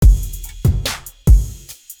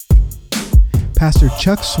Pastor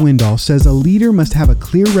Chuck Swindoll says a leader must have a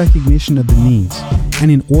clear recognition of the needs. And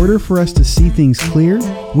in order for us to see things clear,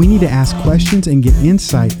 we need to ask questions and get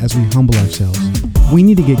insight as we humble ourselves. We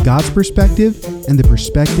need to get God's perspective and the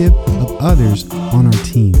perspective of others on our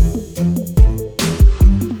team.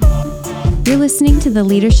 You're listening to the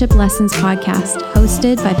Leadership Lessons podcast,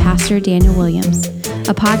 hosted by Pastor Daniel Williams,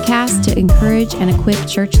 a podcast to encourage and equip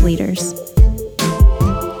church leaders.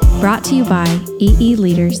 Brought to you by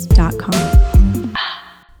eeleaders.com.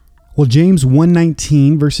 Well, James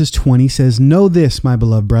 1:19 verses 20 says, "Know this, my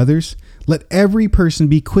beloved brothers, let every person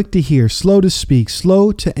be quick to hear, slow to speak,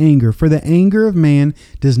 slow to anger, for the anger of man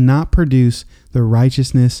does not produce the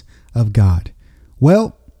righteousness of God."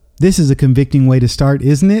 Well, this is a convicting way to start,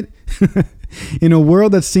 isn't it? In a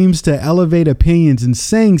world that seems to elevate opinions and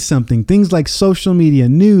saying something, things like social media,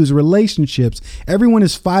 news, relationships, everyone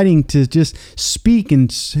is fighting to just speak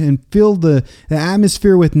and fill the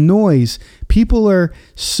atmosphere with noise. People are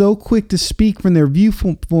so quick to speak from their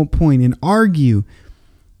viewpoint and argue.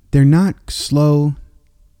 They're not slow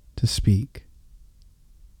to speak.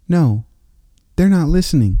 No, they're not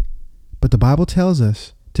listening. But the Bible tells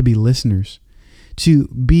us to be listeners, to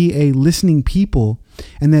be a listening people,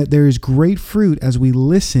 and that there is great fruit as we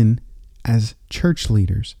listen as church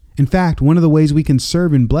leaders. In fact, one of the ways we can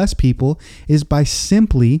serve and bless people is by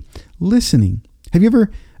simply listening. Have you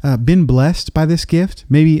ever been blessed by this gift?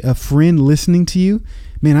 Maybe a friend listening to you?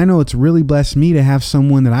 Man, I know it's really blessed me to have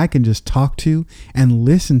someone that I can just talk to and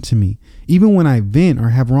listen to me, even when I vent or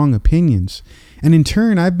have wrong opinions. And in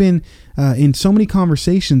turn, I've been in so many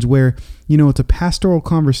conversations where, it's a pastoral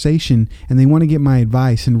conversation and they want to get my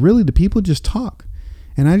advice. And really the people just talk.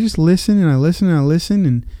 And I just listen and I listen and I listen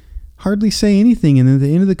and hardly say anything. And then at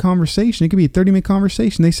the end of the conversation, it could be a 30-minute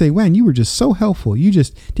conversation. They say, "Man, you were just so helpful. You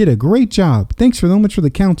just did a great job. Thanks so much for the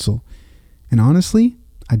counsel." And honestly,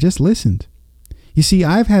 I just listened. You see,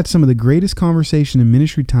 I've had some of the greatest conversation in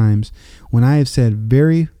ministry times when I have said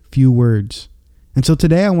very few words. And so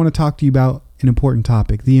today I want to talk to you about an important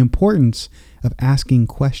topic, the importance of asking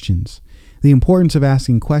questions. The importance of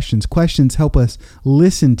asking questions. Questions help us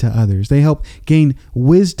listen to others. They help gain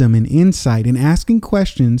wisdom and insight. And asking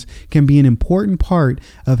questions can be an important part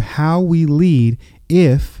of how we lead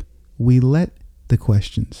if we let the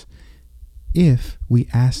questions. If we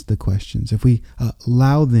ask the questions, if we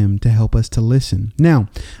allow them to help us to listen. Now,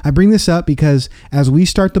 I bring this up because as we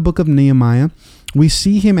start the book of Nehemiah, we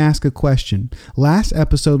see him ask a question. Last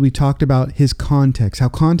episode, we talked about his context, how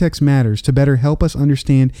context matters to better help us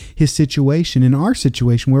understand his situation and our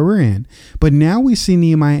situation where we're in. But now we see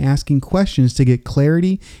Nehemiah asking questions to get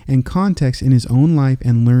clarity and context in his own life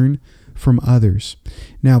and learn from others.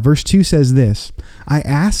 Now, verse 2 says this, "I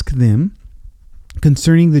asked them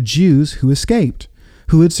concerning the Jews who escaped,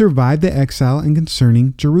 who had survived the exile, and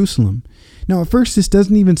concerning Jerusalem." Now, at first, this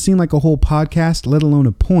doesn't even seem like a whole podcast, let alone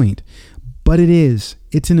a point. But it is.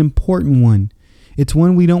 It's an important one. It's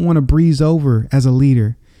one we don't want to breeze over as a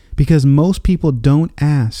leader because most people don't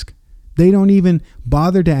ask. They don't even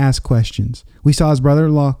bother to ask questions. We saw his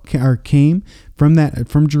brother-in-law came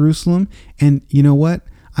from Jerusalem, and you know what?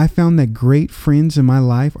 I found that great friends in my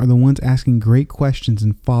life are the ones asking great questions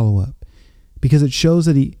and follow-up because it shows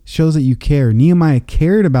that you care. Nehemiah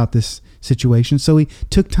cared about this situation, so he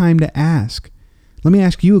took time to ask. Let me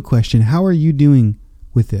ask you a question. How are you doing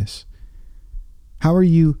with this? How are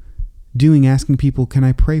you doing asking people, "Can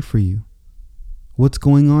I pray for you?" What's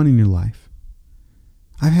going on in your life?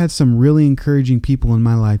 I've had some really encouraging people in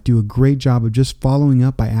my life do a great job of just following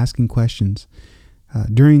up by asking questions.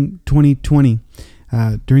 During 2020,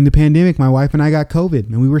 during the pandemic, my wife and I got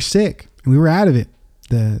COVID and we were sick and we were out of it.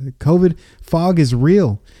 The COVID fog is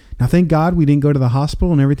real. Now, thank God we didn't go to the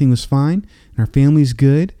hospital and everything was fine and our family's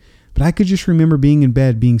good. But I could just remember being in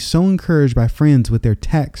bed, being so encouraged by friends with their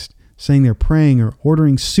text, saying they're praying or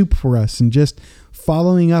ordering soup for us and just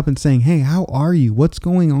following up and saying, "Hey, how are you? What's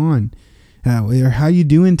going on? Or how you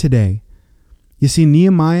doing today?" You see,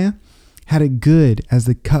 Nehemiah had it good as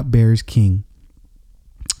the cupbearer's king.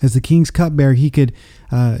 As the king's cupbearer, he could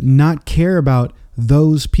not care about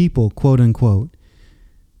those people, quote unquote.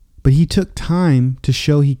 But he took time to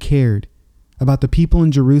show he cared about the people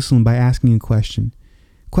in Jerusalem by asking a question.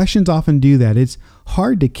 Questions often do that. It's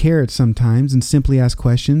hard to care sometimes and simply ask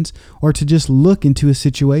questions or to just look into a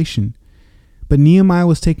situation. But Nehemiah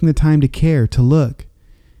was taking the time to care, to look.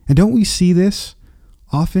 And don't we see this?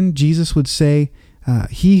 Often Jesus would say,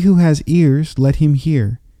 "He who has ears, let him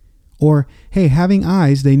hear." Or, "Hey, having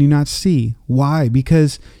eyes, they do not see." Why?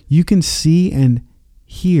 Because you can see and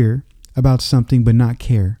hear about something but not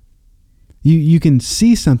care. You can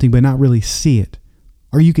see something but not really see it.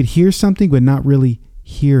 Or you could hear something but not really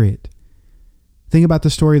hear it. Think about the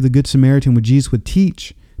story of the Good Samaritan when Jesus would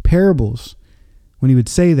teach parables. When he would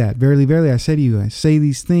say that, verily, verily, I say to you, I say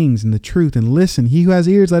these things in the truth, and listen, he who has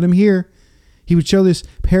ears, let him hear. He would show this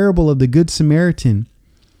parable of the Good Samaritan,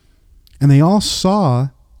 and they all saw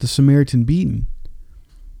the Samaritan beaten,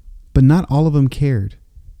 but not all of them cared.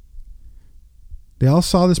 They all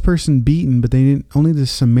saw this person beaten, but they didn't. Only the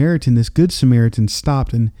Samaritan, this Good Samaritan,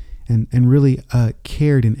 stopped and really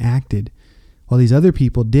cared and acted, while these other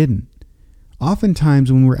people didn't.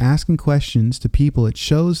 Oftentimes, when we're asking questions to people, it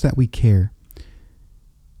shows that we care.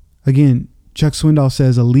 Again, Chuck Swindoll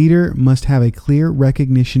says a leader must have a clear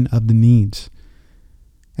recognition of the needs.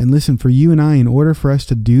 And listen, for you and I, in order for us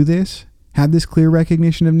to do this, have this clear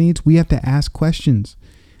recognition of needs, we have to ask questions.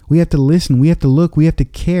 We have to listen. We have to look. We have to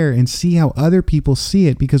care and see how other people see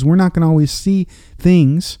it, because we're not going to always see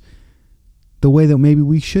things the way that maybe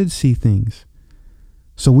we should see things.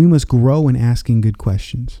 So we must grow in asking good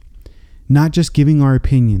questions, not just giving our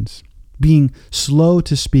opinions, being slow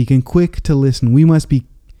to speak and quick to listen. We must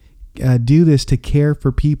do this to care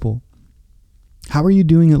for people. How are you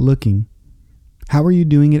doing at looking? How are you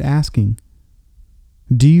doing at asking?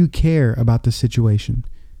 Do you care about the situation?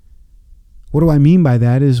 What do I mean by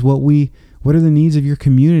that is what are the needs of your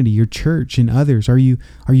community, your church, and others? Are you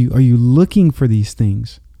looking for these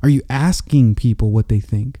things? Are you asking people what they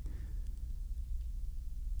think?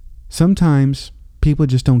 Sometimes people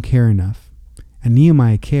just don't care enough. And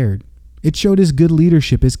Nehemiah cared. It showed his good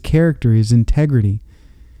leadership, his character, his integrity.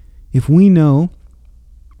 If we know,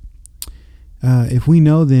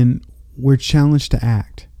 then we're challenged to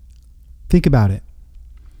act. Think about it.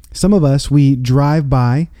 Some of us, we drive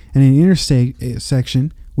by in an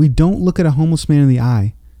intersection, we don't look at a homeless man in the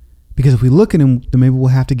eye, because if we look at him, then maybe we'll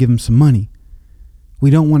have to give him some money. We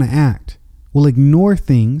don't want to act. We'll ignore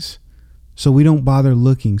things so we don't bother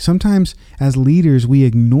looking. Sometimes as leaders, we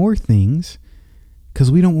ignore things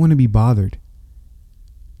because we don't want to be bothered.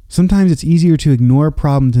 Sometimes it's easier to ignore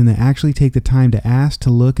problems than to actually take the time to ask, to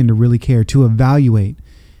look, and to really care, to evaluate.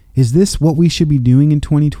 Is this what we should be doing in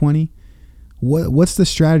 2020? What's the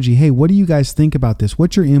strategy? Hey, what do you guys think about this?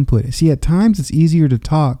 What's your input? See, at times it's easier to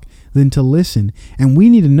talk than to listen. And we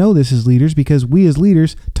need to know this as leaders, because we as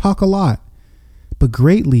leaders talk a lot. But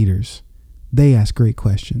great leaders, they ask great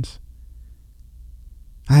questions.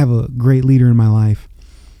 I have a great leader in my life.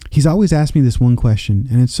 He's always asked me this one question,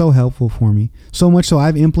 and it's so helpful for me. So much so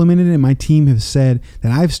I've implemented it, and my team have said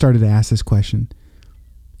that I've started to ask this question.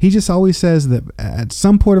 He just always says that at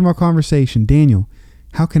some point of our conversation, Daniel,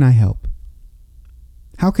 how can I help?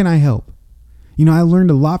 How can I help? You know, I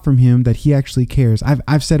learned a lot from him that he actually cares.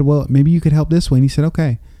 I've said, well, maybe you could help this way. And he said,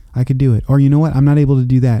 okay, I could do it. Or you know what? I'm not able to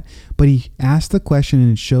do that. But he asked the question,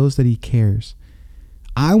 and it shows that he cares.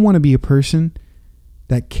 I want to be a person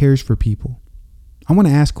that cares for people. I want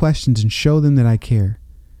to ask questions and show them that I care.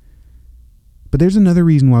 But there's another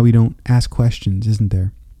reason why we don't ask questions, isn't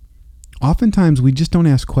there? Oftentimes we just don't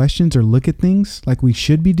ask questions or look at things like we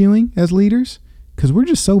should be doing as leaders because we're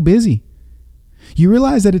just so busy. You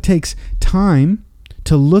realize that it takes time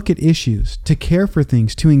to look at issues, to care for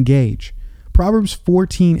things, to engage. Proverbs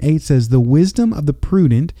 14:8 says, "The wisdom of the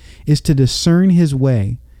prudent is to discern his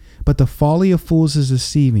way, but the folly of fools is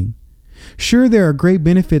deceiving." Sure, there are great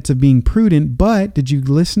benefits of being prudent, but did you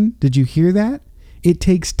listen? Did you hear that? It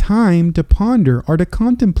takes time to ponder or to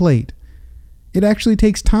contemplate. It actually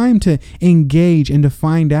takes time to engage and to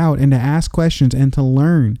find out and to ask questions and to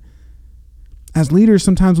learn. As leaders,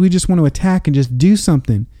 sometimes we just want to attack and just do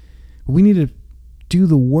something. We need to do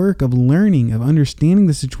the work of learning, of understanding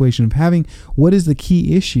the situation, of having what is the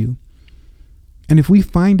key issue. And if we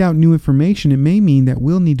find out new information, it may mean that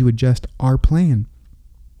we'll need to adjust our plan.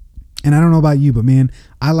 And I don't know about you, but man,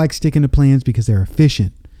 I like sticking to plans because they're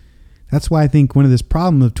efficient. That's why I think one of this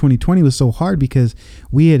problem of 2020 was so hard, because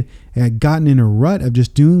we had gotten in a rut of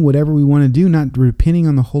just doing whatever we want to do, not depending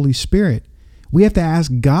on the Holy Spirit. We have to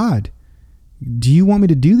ask God, do you want me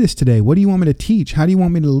to do this today? What do you want me to teach? How do you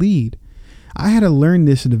want me to lead? I had to learn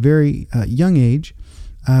this at a very young age,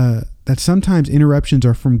 that sometimes interruptions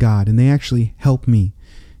are from God and they actually help me.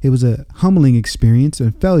 It was a humbling experience,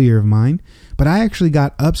 a failure of mine, but I actually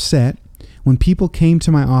got upset when people came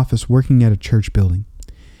to my office working at a church building.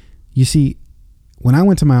 You see, when I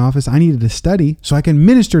went to my office, I needed to study so I can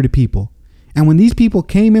minister to people. And when these people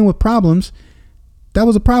came in with problems, that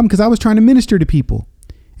was a problem because I was trying to minister to people.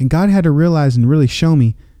 And God had to realize and really show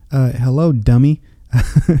me, hello, dummy.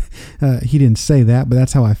 He didn't say that, but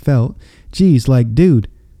that's how I felt. Geez, like, dude,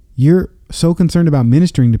 you're so concerned about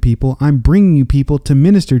ministering to people. I'm bringing you people to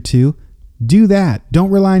minister to. Do that. Don't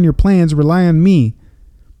rely on your plans. Rely on me.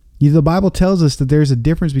 The Bible tells us that there's a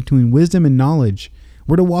difference between wisdom and knowledge.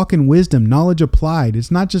 We're to walk in wisdom, knowledge applied.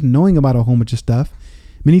 It's not just knowing about a whole bunch of stuff.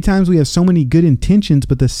 Many times we have so many good intentions,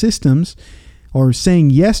 but the systems or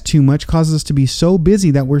saying yes too much causes us to be so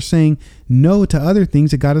busy that we're saying no to other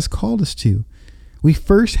things that God has called us to. We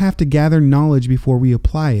first have to gather knowledge before we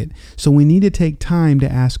apply it. So we need to take time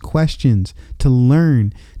to ask questions, to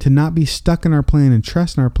learn, to not be stuck in our plan and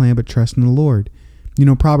trust in our plan, but trust in the Lord. You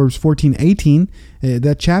know, Proverbs 14:18,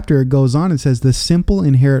 that chapter, it goes on and says, the simple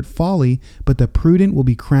inherit folly, but the prudent will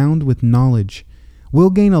be crowned with knowledge.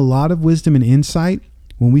 We'll gain a lot of wisdom and insight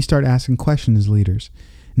when we start asking questions as leaders,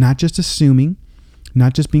 not just assuming,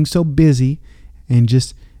 not just being so busy and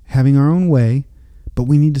just having our own way, but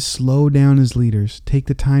we need to slow down as leaders, take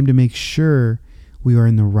the time to make sure we are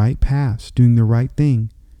in the right paths, doing the right thing.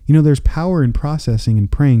 You know, there's power in processing and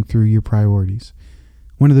praying through your priorities.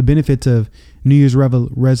 One of the benefits of New Year's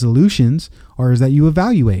resolutions is that you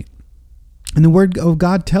evaluate. And the Word of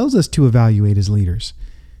God tells us to evaluate as leaders.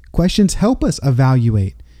 Questions help us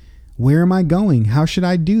evaluate. Where am I going? How should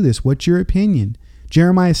I do this? What's your opinion?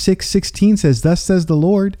 Jeremiah 6:16 says, thus says the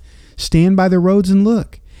Lord, stand by the roads and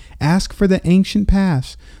look. Ask for the ancient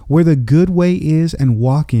paths where the good way is and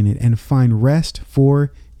walk in it and find rest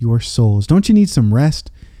for your souls. Don't you need some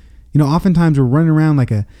rest? You know, oftentimes we're running around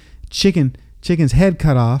like a chicken's head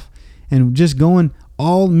cut off and just going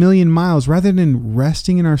all million miles rather than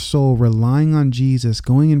resting in our soul, relying on Jesus,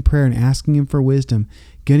 going in prayer and asking Him for wisdom,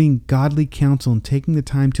 getting godly counsel and taking the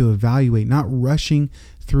time to evaluate, not rushing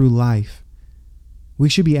through life. We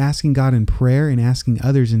should be asking God in prayer and asking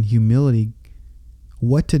others in humility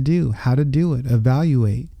what to do, how to do it,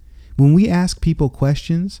 evaluate. When we ask people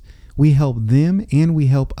questions, we help them and we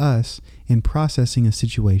help us in processing a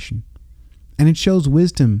situation. And it shows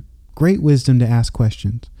wisdom, great wisdom to ask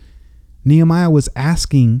questions. Nehemiah was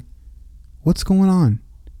asking, what's going on?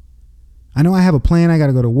 I know I have a plan. I got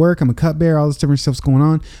to go to work. I'm a cupbearer. All this different stuff's going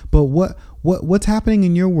on. But what's happening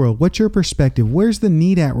in your world? What's your perspective? Where's the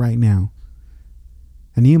need at right now?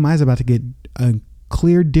 And Nehemiah's about to get a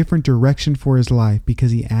clear, different direction for his life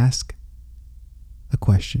because he asked a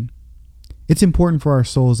question. It's important for our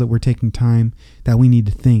souls that we're taking time that we need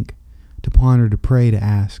to think, to ponder, to pray, to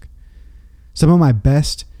ask. Some of my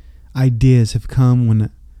best ideas have come when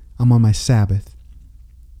I'm on my Sabbath.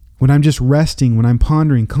 When I'm just resting, when I'm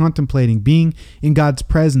pondering, contemplating, being in God's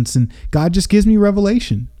presence, and God just gives me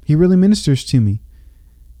revelation. He really ministers to me.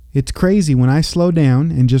 It's crazy when I slow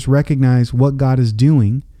down and just recognize what God is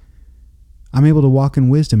doing, I'm able to walk in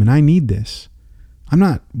wisdom, and I need this. I'm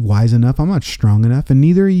not wise enough, I'm not strong enough, and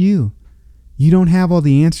neither are you. You don't have all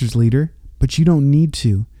the answers, leader, but you don't need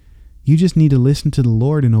to. You just need to listen to the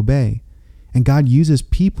Lord and obey. And God uses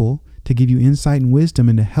people to give you insight and wisdom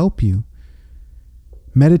and to help you.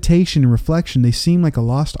 Meditation and reflection, they seem like a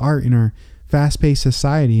lost art in our fast-paced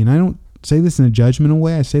society. And I don't say this in a judgmental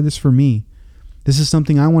way. I say this for me. This is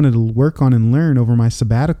something I wanted to work on and learn over my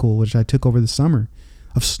sabbatical, which I took over the summer,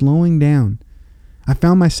 of slowing down. I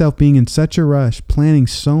found myself being in such a rush, planning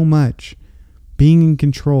so much, being in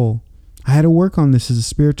control. I had to work on this as a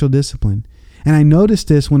spiritual discipline. And I noticed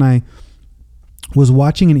this when I was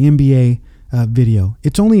watching an NBA video.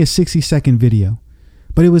 It's only a 60-second video,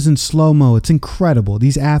 but it was in slow-mo. It's incredible.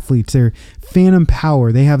 These athletes, they're phantom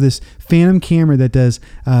power. They have this phantom camera that does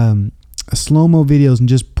slow-mo videos and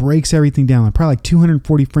just breaks everything down, like probably like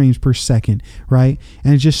 240 frames per second, right?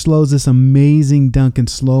 And it just slows this amazing dunk in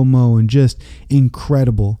slow-mo and just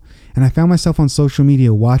incredible. And I found myself on social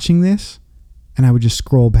media watching this, and I would just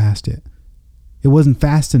scroll past it. It wasn't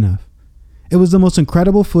fast enough. It was the most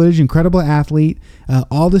incredible footage, incredible athlete,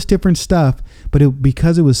 all this different stuff. But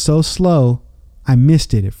because it was so slow, I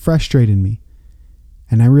missed it. It frustrated me.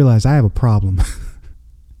 And I realized I have a problem.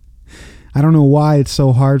 I don't know why it's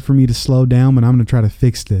so hard for me to slow down, but I'm going to try to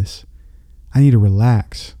fix this. I need to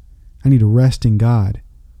relax. I need to rest in God.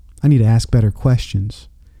 I need to ask better questions.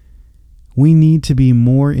 We need to be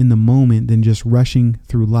more in the moment than just rushing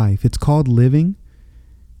through life. It's called living.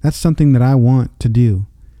 That's something that I want to do.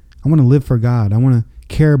 I want to live for God. I want to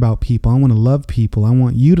care about people. I want to love people. I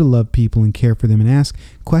want you to love people and care for them and ask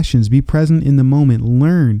questions. Be present in the moment.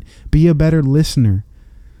 Learn. Be a better listener.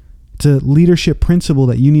 It's a leadership principle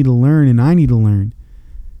that you need to learn and I need to learn.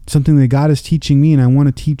 Something that God is teaching me and I want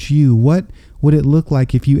to teach you. What would it look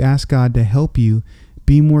like if you ask God to help you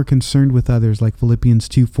be more concerned with others, like Philippians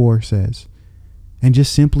 2:4 says, and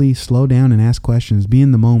just simply slow down and ask questions. Be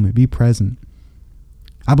in the moment. Be present.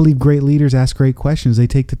 I believe great leaders ask great questions. They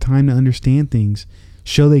take the time to understand things,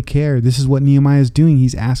 show they care. This is what Nehemiah is doing.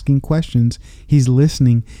 He's asking questions. He's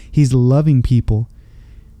listening. He's loving people.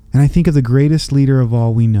 And I think of the greatest leader of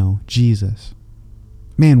all we know, Jesus.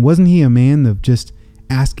 Man, wasn't he a man of just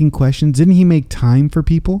asking questions? Didn't he make time for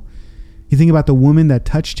people? You think about the woman that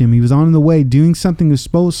touched him. He was on the way doing something that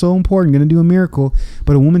was so important, going to do a miracle,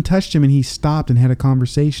 but a woman touched him and he stopped and had a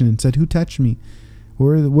conversation and said, "Who touched me?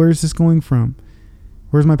 Where is this going from?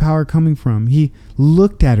 Where's my power coming from?" He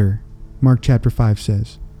looked at her, Mark chapter 5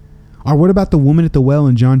 says. Or what about the woman at the well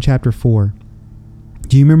in John chapter 4?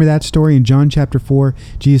 Do you remember that story in John chapter 4?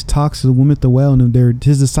 Jesus talks to the woman at the well, and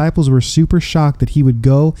his disciples were super shocked that he would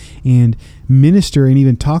go and minister and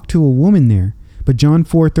even talk to a woman there. But John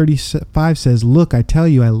 4:35 says, "Look, I tell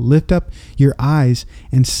you, I lift up your eyes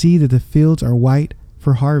and see that the fields are white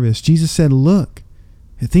for harvest." Jesus said, look,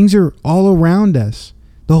 things are all around us.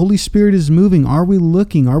 The Holy Spirit is moving. Are we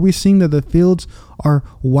looking? Are we seeing that the fields are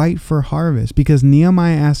white for harvest? Because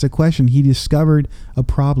Nehemiah asked a question. He discovered a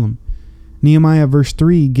problem. Nehemiah verse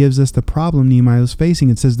 3 gives us the problem Nehemiah was facing.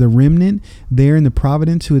 It says, "The remnant there in the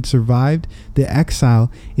providence who had survived the exile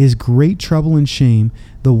is great trouble and shame.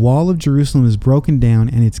 The wall of Jerusalem is broken down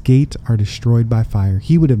and its gates are destroyed by fire."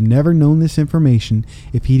 He would have never known this information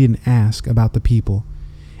if he didn't ask about the people.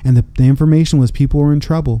 And the information was people were in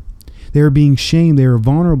trouble. They were being shamed. They were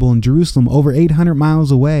vulnerable in Jerusalem, over 800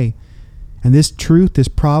 miles away. And this truth, this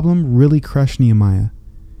problem really crushed Nehemiah.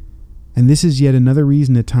 And this is yet another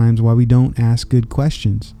reason at times why we don't ask good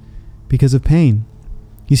questions, because of pain.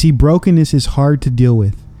 You see, brokenness is hard to deal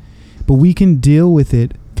with, but we can deal with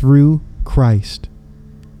it through Christ.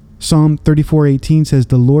 Psalm 34:18 says,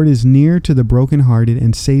 "The Lord is near to the brokenhearted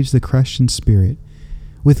and saves the crushed in spirit."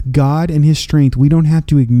 With God and his strength, we don't have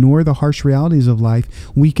to ignore the harsh realities of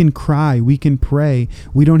life. We can cry, we can pray.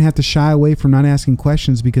 We don't have to shy away from not asking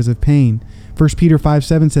questions because of pain. 1 Peter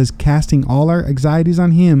 5:7 says, "Casting all our anxieties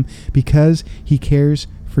on him because he cares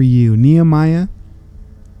for you." Nehemiah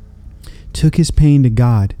took his pain to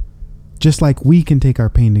God, just like we can take our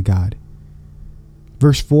pain to God.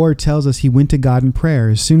 Verse 4 tells us he went to God in prayer.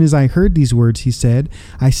 "As soon as I heard these words," he said,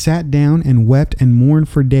 "I sat down and wept and mourned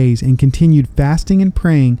for days and continued fasting and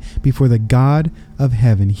praying before the God of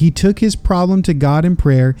heaven." He took his problem to God in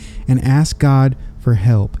prayer and asked God for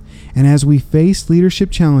help. And as we face leadership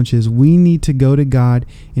challenges, we need to go to God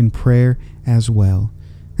in prayer as well.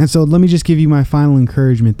 And so let me just give you my final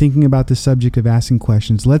encouragement, thinking about the subject of asking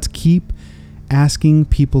questions. Let's keep asking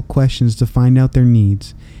people questions to find out their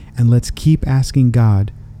needs. And let's keep asking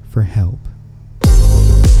God for help.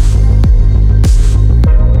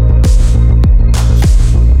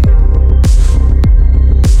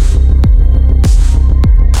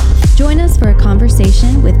 Join us for a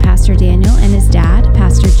conversation with Pastor Daniel and his dad,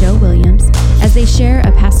 Pastor Joe Williams, as they share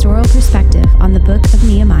a pastoral perspective on the book of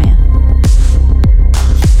Nehemiah.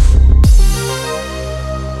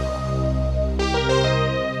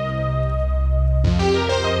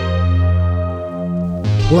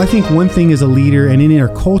 Well, I think one thing as a leader and in our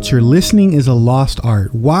culture, listening is a lost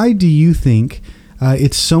art. Why do you think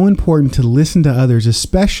it's so important to listen to others,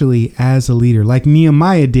 especially as a leader? Like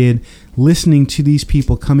Nehemiah did, listening to these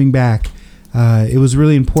people coming back. It was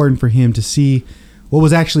really important for him to see what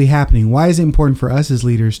was actually happening. Why is it important for us as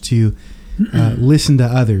leaders to listen to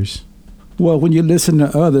others? Well, when you listen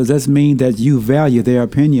to others, that means that you value their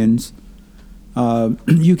opinions.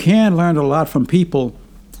 You can learn a lot from people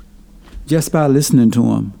just by listening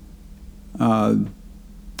to them.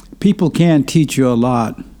 People can teach you a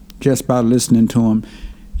lot just by listening to them.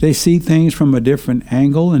 They see things from a different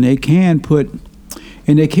angle, and they can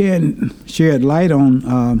shed light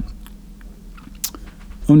on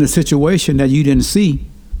the situation that you didn't see.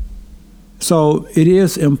 So it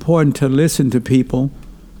is important to listen to people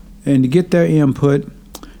and to get their input,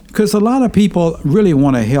 because a lot of people really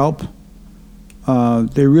want to help.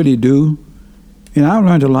 They really do. And I've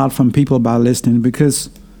learned a lot from people by listening, because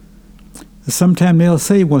sometimes they'll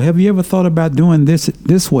say, "Well, have you ever thought about doing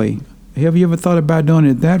this way? Have you ever thought about doing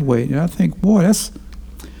it that way?" And I think, boy,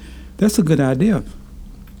 that's a good idea.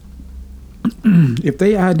 If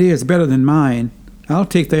their idea is better than mine, I'll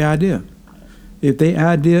take their idea. If their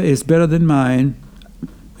idea is better than mine,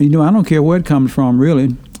 I don't care where it comes from,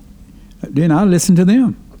 really, then I'll listen to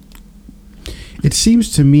them. It seems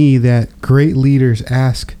to me that great leaders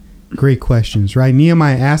ask great questions, right?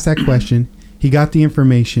 Nehemiah asked that question, he got the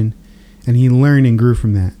information, and he learned and grew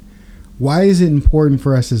from that. Why is it important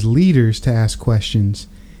for us as leaders to ask questions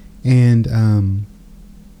and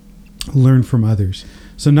learn from others?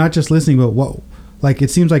 So not just listening, but it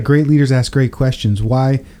seems like great leaders ask great questions.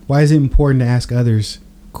 Why is it important to ask others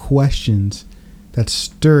questions that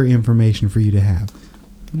stir information for you to have?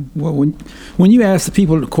 Well, when you ask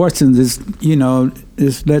people questions,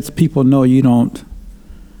 it lets people know you don't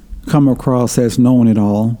come across as knowing it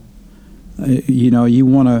all. You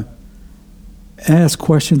want to ask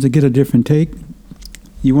questions to get a different take.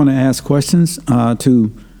 you want to ask questions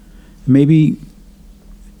to maybe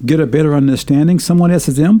get a better understanding. Someone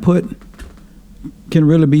else's input can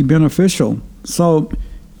really be beneficial. So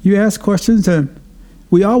you ask questions.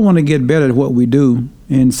 We all want to get better at what we do,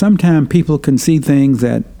 and sometimes people can see things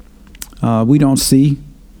that we don't see.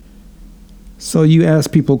 So you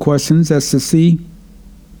ask people questions that's to see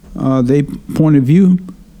their point of view,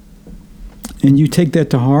 and you take that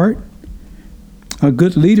to heart. A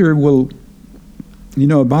good leader will,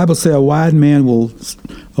 the Bible says a wise man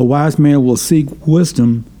will seek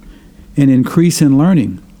wisdom and increase in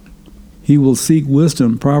learning. He will seek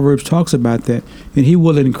wisdom. Proverbs talks about that. And he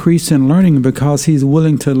will increase in learning because he's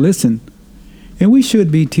willing to listen. And we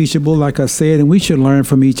should be teachable, like I said, and we should learn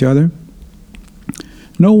from each other.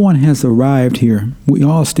 No one has arrived here. We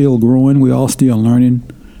all still growing. We all still learning.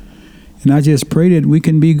 And I just pray that we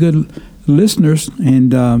can be good listeners.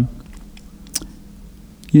 And, I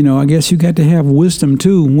guess you got to have wisdom,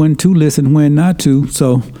 too, when to listen, when not to.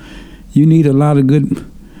 So you need a lot of good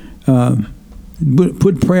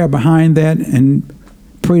put prayer behind that and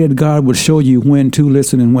pray that God would show you when to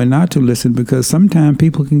listen and when not to listen, because sometimes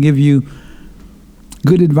people can give you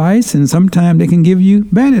good advice and sometimes they can give you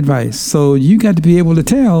bad advice. So you got to be able to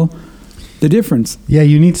tell the difference. Yeah,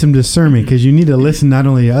 you need some discernment because you need to listen not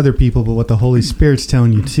only to other people, but what the Holy Spirit's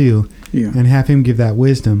telling you too, and have him give that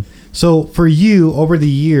wisdom. So for you, over the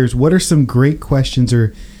years, what are some great questions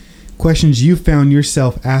or questions you found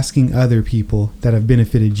yourself asking other people that have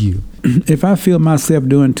benefited you? If I feel myself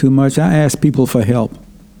doing too much, I ask people for help.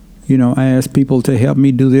 I ask people to help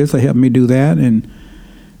me do this or help me do that. And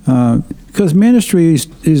because ministry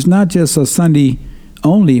is not just a Sunday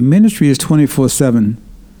only. Ministry is 24/7.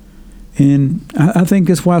 And I think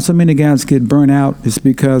that's why so many guys get burnt out, is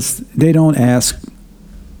because they don't ask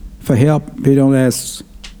for help. They don't ask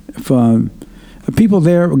for people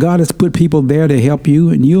there. God has put people there to help you,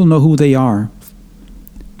 and you'll know who they are.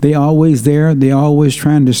 They're always there. They're always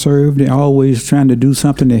trying to serve. They're always trying to do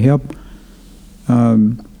something to help.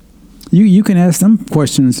 You can ask them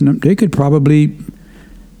questions, and they could probably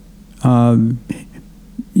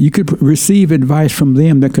you could receive advice from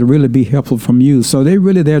them that could really be helpful from you. So they're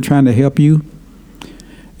really there trying to help you.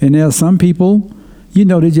 And there are some people,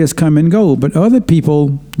 they just come and go. But other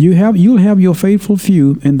people, you'll have your faithful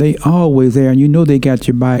few, and they always there, and they got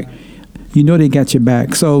your back. They got your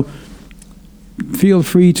back. So feel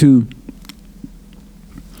free to,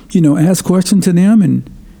 ask questions to them, and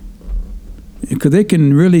because they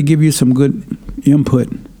can really give you some good input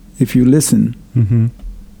if you listen. Mm-hmm.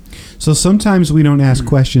 So sometimes we don't ask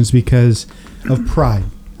questions because of pride,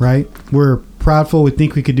 right? We're prideful. We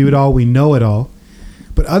think we could do it all. We know it all.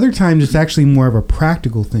 But other times it's actually more of a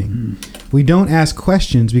practical thing. We don't ask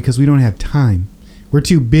questions because we don't have time. We're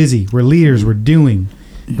too busy. We're leaders. We're doing,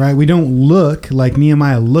 right? We don't look like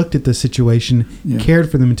Nehemiah looked at the situation, cared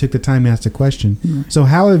for them, and took the time to ask the question. So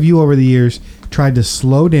how have you over the years tried to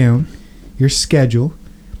slow down your schedule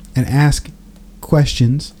and ask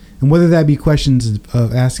questions? And whether that be questions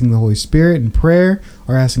of asking the Holy Spirit in prayer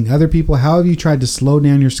or asking other people, how have you tried to slow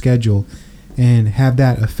down your schedule and have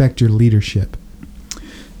that affect your leadership?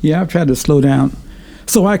 Yeah, I've tried to slow down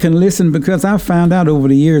so I can listen, because I found out over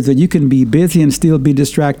the years that you can be busy and still be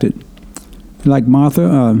distracted. Like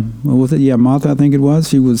Martha, what was it? Yeah, Martha, I think it was.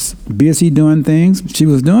 She was busy doing things. She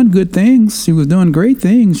was doing good things. She was doing great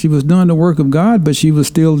things. She was doing the work of God, but she was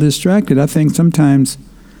still distracted. I think sometimes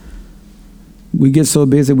we get so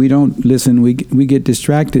busy we don't listen. We get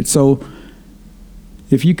distracted. So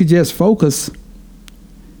if you could just focus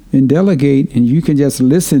and delegate, and you can just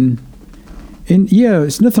listen, and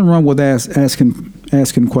it's nothing wrong with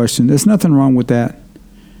asking questions. There's nothing wrong with that.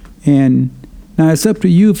 And now it's up to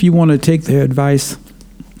you if you want to take their advice,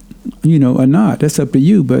 or not. That's up to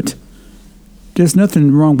you. But there's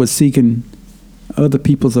nothing wrong with seeking other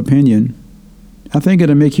people's opinion. I think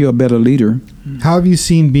it'll make you a better leader. How have you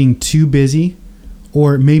seen being too busy,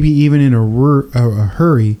 or maybe even in a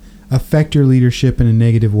hurry, affect your leadership in a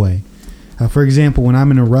negative way? For example, when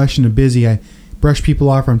I'm in a rush and busy, I brush people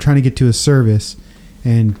off, or I'm trying to get to a service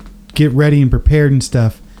and get ready and prepared and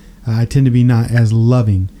stuff. I tend to be not as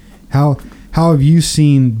loving. How have you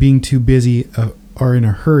seen being too busy or in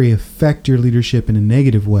a hurry affect your leadership in a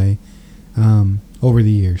negative way over the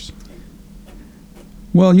years?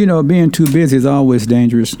 Well, being too busy is always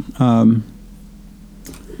dangerous.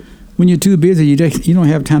 When you're too busy, you don't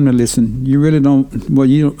have time to listen. You really don't. Well,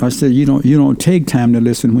 you don't take time to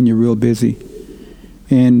listen when you're real busy.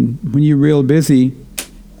 And when you're real busy,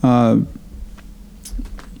 you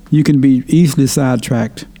can be easily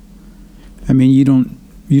sidetracked. I mean, you don't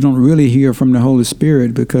really hear from the Holy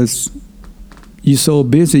Spirit because you're so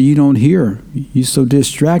busy you don't hear. You're so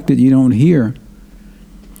distracted you don't hear.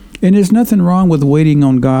 And there's nothing wrong with waiting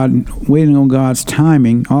on God, waiting on God's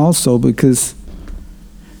timing also, because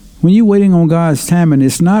when you're waiting on God's timing,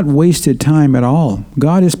 it's not wasted time at all.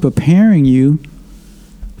 God is preparing you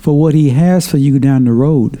for what he has for you down the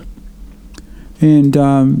road. And,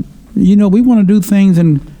 we want to do things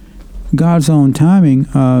in God's own timing,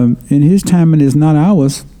 and his timing is not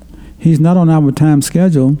ours. He's not on our time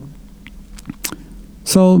schedule.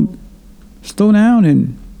 So slow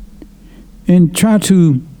down and try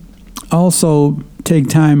to also take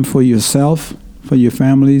time for yourself, for your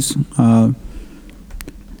families. I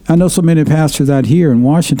know so many pastors out here in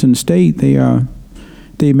Washington State, their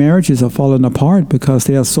marriages are falling apart because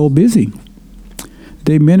they are so busy.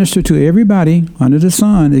 They minister to everybody under the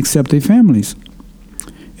sun except their families.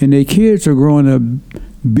 And their kids are growing up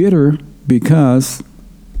bitter because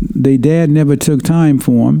their dad never took time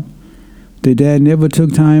for them. Their dad never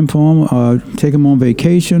took time for them, or take them on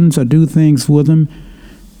vacations or do things with them.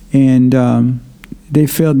 And they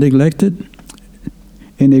felt neglected,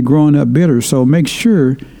 and they're growing up bitter. So make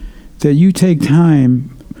sure that you take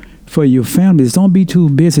time for your families. Don't be too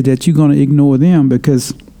busy that you're going to ignore them,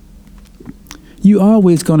 because you're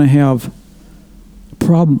always going to have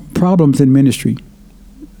problems in ministry.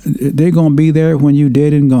 They're going to be there when you're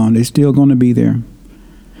dead and gone. They're still going to be there.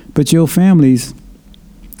 But your families,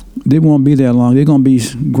 they won't be there long. They're going to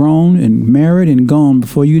be grown and married and gone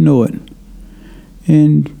before you know it.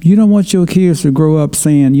 And you don't want your kids to grow up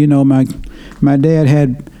saying, my dad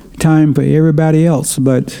had time for everybody else,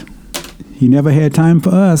 but he never had time for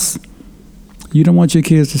us. You don't want your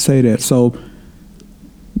kids to say that. So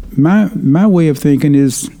my way of thinking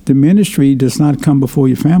is the ministry does not come before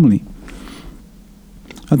your family.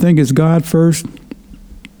 I think it's God first,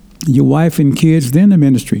 your wife and kids, then the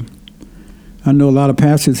ministry. I know a lot of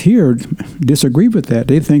pastors here disagree with that.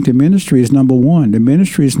 They think the ministry is number one. The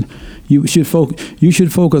ministry is, you should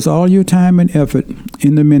focus all your time and effort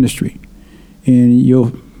in the ministry. And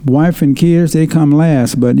your wife and kids, they come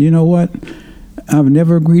last. But you know what? I've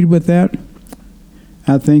never agreed with that.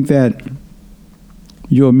 I think that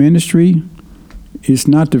your ministry is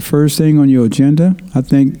not the first thing on your agenda. I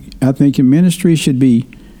think your ministry should be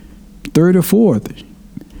third or fourth.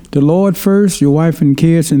 The Lord first, your wife and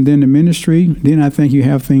kids, and then the ministry. Then I think you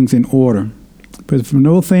have things in order. But if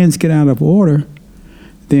no things get out of order,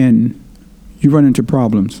 then you run into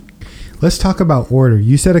problems. Let's talk about order.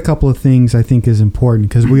 You said a couple of things I think is important,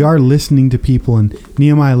 because we are listening to people, and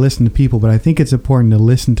Nehemiah listened to people, but I think it's important to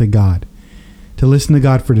listen to God. To listen to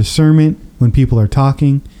God for discernment when people are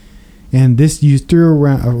talking. And this, you threw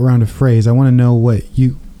around a phrase. I want to know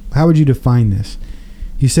how would you define this?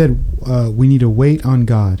 You said we need to wait on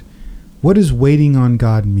God. What does waiting on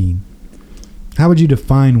God mean? How would you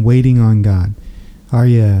define waiting on God? Are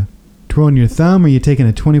you twirling your thumb? Are you taking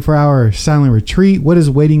a 24-hour silent retreat? What does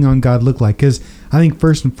waiting on God look like? Because I think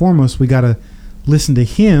first and foremost, we got to listen to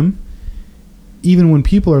him, even when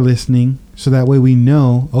people are listening, so that way we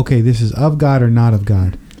know, okay, this is of God or not of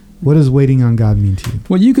God. What does waiting on God mean to you?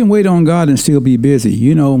 Well, you can wait on God and still be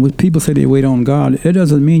busy. When people say they wait on God, it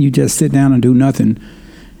doesn't mean you just sit down and do nothing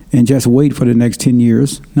and just wait for the next 10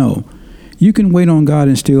 years. No. You can wait on God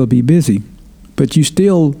and still be busy, but you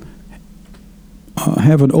still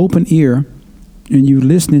have an open ear, and you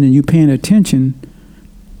listening and you paying attention.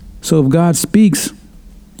 So if God speaks,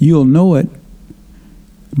 you'll know it.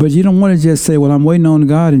 But you don't want to just say, well, I'm waiting on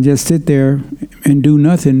God, and just sit there and do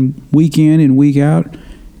nothing week in and week out.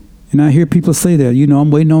 And I hear people say that,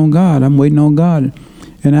 I'm waiting on God. I'm waiting on God.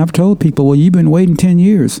 And I've told people, well, you've been waiting 10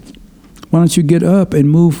 years. Why don't you get up and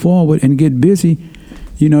move forward and get busy?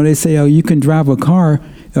 They say, oh, you can drive a car.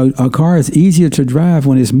 A car is easier to drive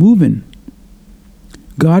when it's moving.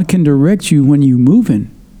 God can direct you when you're moving.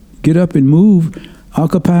 Get up and move.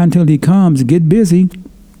 Occupy until he comes. Get busy.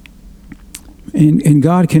 And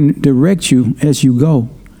God can direct you as you go.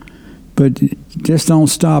 But just don't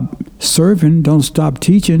stop serving. Don't stop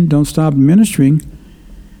teaching. Don't stop ministering.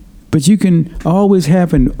 But you can always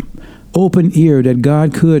have an open ear that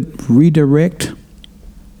God could redirect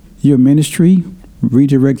your ministry,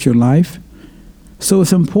 redirect your life. So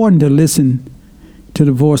it's important to listen to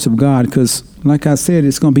the voice of God, because, like I said,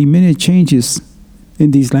 it's going to be many changes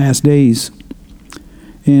in these last days.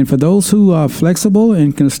 And for those who are flexible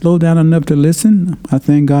and can slow down enough to listen, I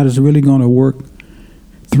think God is really going to work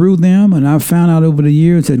through them. And I've found out over the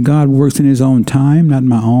years that God works in his own time, not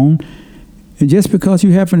my own. And just because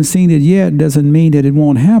you haven't seen it yet doesn't mean that it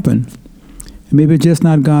won't happen. Maybe it's just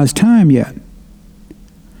not God's time yet.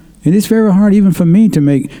 And it's very hard even for me to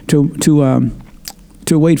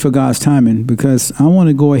wait for God's timing, because I want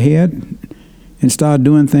to go ahead and start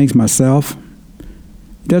doing things myself.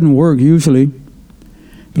 It doesn't work usually,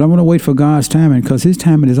 but I want to wait for God's timing, because his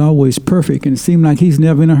timing is always perfect, and it seems like he's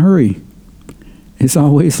never in a hurry. It's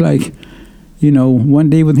always like, one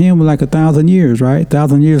day with him was like 1,000 years, right?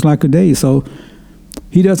 1,000 years like a day. So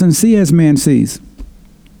he doesn't see as man sees.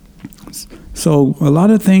 So a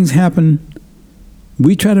lot of things happen.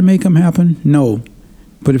 We try to make them happen. No.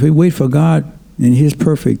 But if we wait for God in his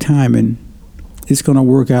perfect timing, it's going to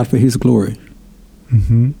work out for his glory.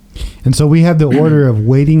 Mm-hmm. And so we have the order of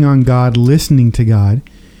waiting on God, listening to God,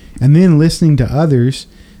 and then listening to others,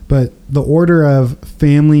 but the order of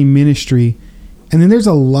family, ministry, and then there's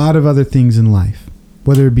a lot of other things in life,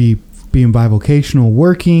 whether it be being bivocational,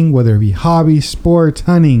 working, whether it be hobbies, sports,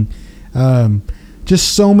 hunting,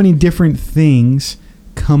 just so many different things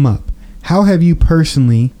come up. How have you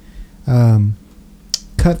personally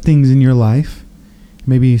cut things in your life?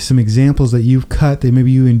 Maybe some examples that you've cut that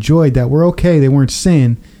maybe you enjoyed that were okay, they weren't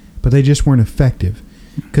sin, but they just weren't effective.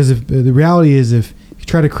 Because if the reality is, if you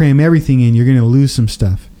try to cram everything in, you're going to lose some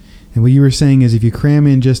stuff. And what you were saying is, if you cram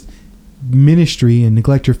in just ministry and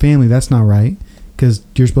neglect your family, that's not right, because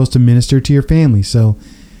you're supposed to minister to your family. So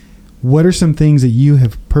what are some things that you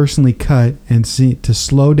have personally cut and to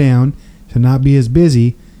slow down, to not be as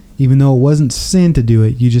busy, even though it wasn't sin to do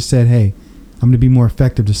it? You just said, hey, I'm going to be more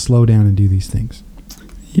effective to slow down and do these things.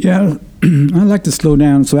 Yeah, I like to slow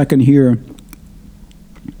down so I can hear.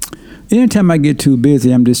 Anytime I get too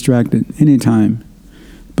busy, I'm distracted. Anytime.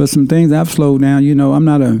 But some things I've slowed down. I'm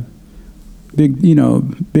not a big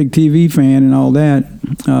TV fan and all that.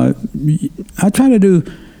 I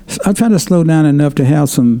try to slow down enough to have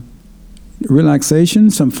some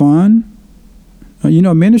relaxation, some fun.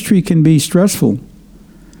 Ministry can be stressful,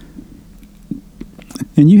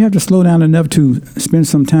 and you have to slow down enough to take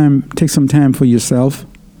some time for yourself.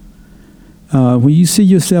 When you see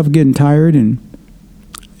yourself getting tired and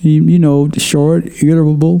short,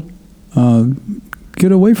 irritable,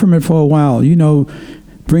 get away from it for a while.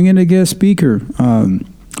 Bring in a guest speaker.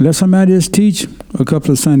 Let somebody else teach a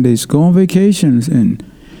couple of Sundays. Go on vacations and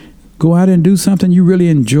go out and do something you really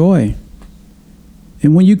enjoy.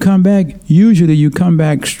 And when you come back, usually you come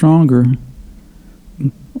back stronger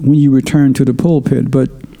when you return to the pulpit. But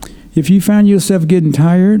if you find yourself getting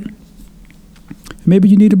tired, maybe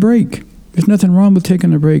you need a break. There's nothing wrong with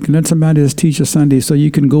taking a break and let somebody else teach a Sunday so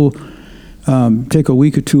you can go take a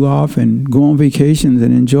week or two off and go on vacations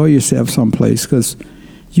and enjoy yourself someplace, because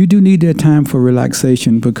you do need that time for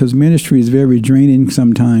relaxation, because ministry is very draining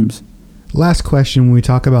sometimes. Last question, when we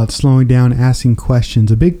talk about slowing down, asking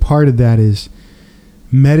questions, a big part of that is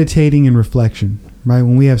meditating and reflection, right?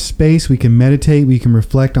 When we have space, we can meditate, we can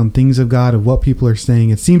reflect on things of God, of what people are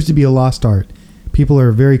saying. It seems to be a lost art. People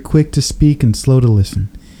are very quick to speak and slow to listen.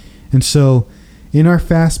 And so in our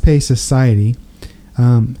fast-paced society,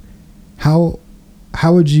 how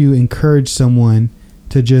would you encourage someone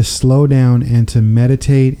to just slow down and to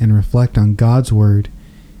meditate and reflect on God's word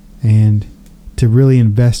and to really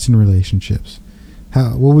invest in relationships?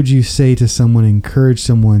 What would you say to someone, encourage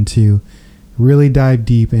someone to really dive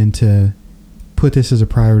deep and to put this as a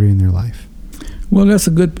priority in their life? Well, that's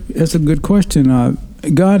a good question.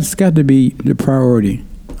 God's got to be the priority.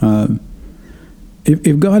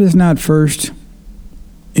 If God is not first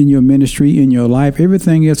in your ministry, in your life,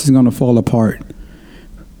 everything else is going to fall apart.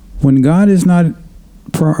 When God is not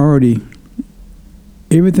priority,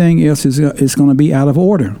 everything else is going to be out of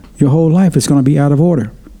order. Your whole life is going to be out of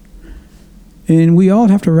order. And we all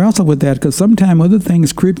have to wrestle with that, because sometimes other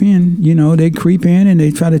things creep in. They creep in and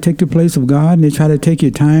they try to take the place of God, and they try to take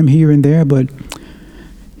your time here and there. But,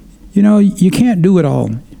 you can't do it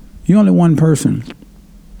all. You're only one person.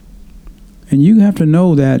 And you have to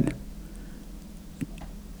know that,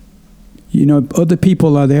 other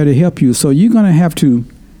people are there to help you. So you're going to have to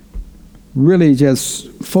really just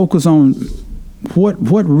focus on what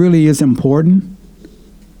really is important.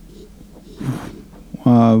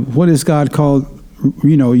 What has God called,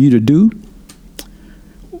 you to do?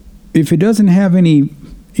 If it doesn't have any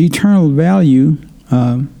eternal value,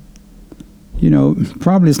 probably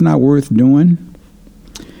it's not worth doing.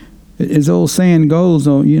 As old saying goes,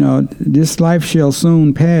 this life shall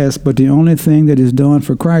soon pass, but the only thing that is done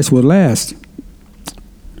for Christ will last.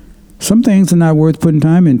 Some things are not worth putting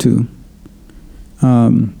time into.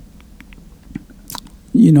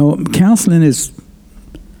 Counseling is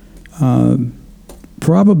I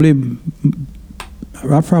probably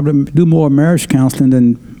do more marriage counseling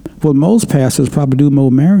than, most pastors probably do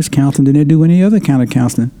more marriage counseling than they do any other kind of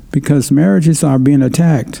counseling, because marriages are being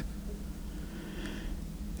attacked.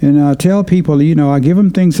 And I tell people, I give them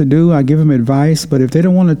things to do, I give them advice, but if they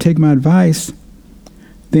don't want to take my advice,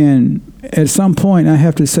 then at some point I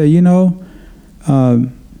have to say,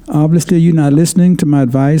 obviously you're not listening to my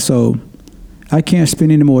advice, so I can't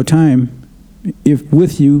spend any more time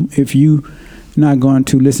with you if you're not going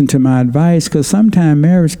to listen to my advice, because sometimes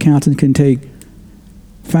marriage counseling can take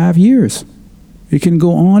 5 years. It can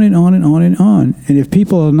go on and on and on and on. And if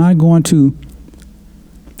people are not going to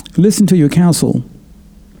listen to your counsel,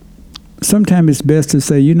 sometimes it's best to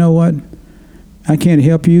say, you know what, I can't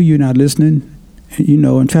help you, you're not listening,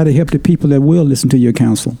 and try to help the people that will listen to your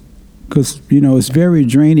counsel. Because, it's very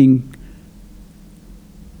draining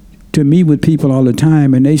to meet with people all the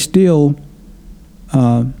time, and they still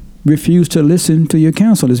refuse to listen to your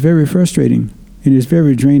counsel. It's very frustrating, and it's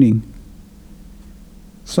very draining.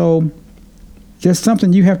 So, just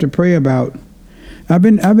something you have to pray about. I've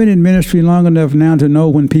been in ministry long enough now to know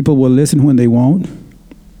when people will listen, when they won't.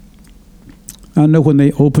 I know when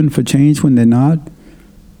they open for change, when they're not.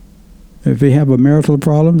 If they have a marital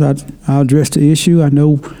problem, I'll address the issue. I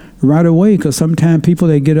know right away, because sometimes people,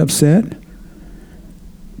 they get upset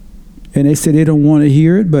and they say they don't want to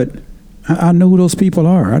hear it, but I know who those people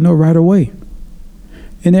are. I know right away.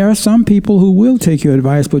 And there are some people who will take your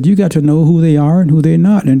advice, but you got to know who they are and who they're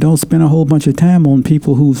not, and don't spend a whole bunch of time on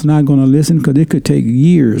people who's not going to listen, because it could take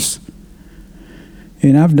years.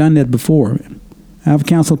 And I've done that before. I've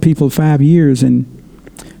counseled people 5 years, and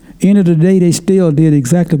end of the day, they still did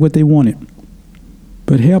exactly what they wanted.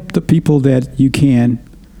 But help the people that you can.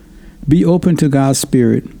 Be open to God's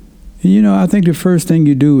Spirit. And, I think the first thing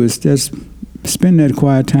you do is just spend that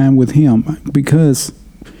quiet time with Him, because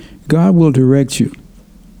God will direct you.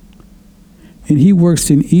 And He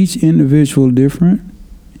works in each individual different,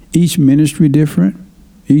 each ministry different,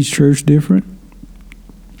 each church different.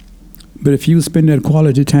 But if you spend that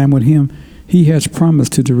quality time with Him, He has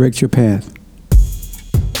promised to direct your path.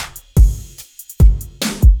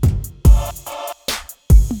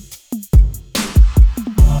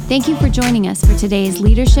 Thank you for joining us for today's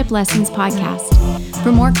Leadership Lessons podcast.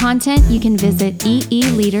 For more content, you can visit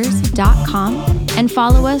eeleaders.com and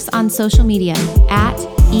follow us on social media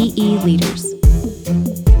 @eeleaders.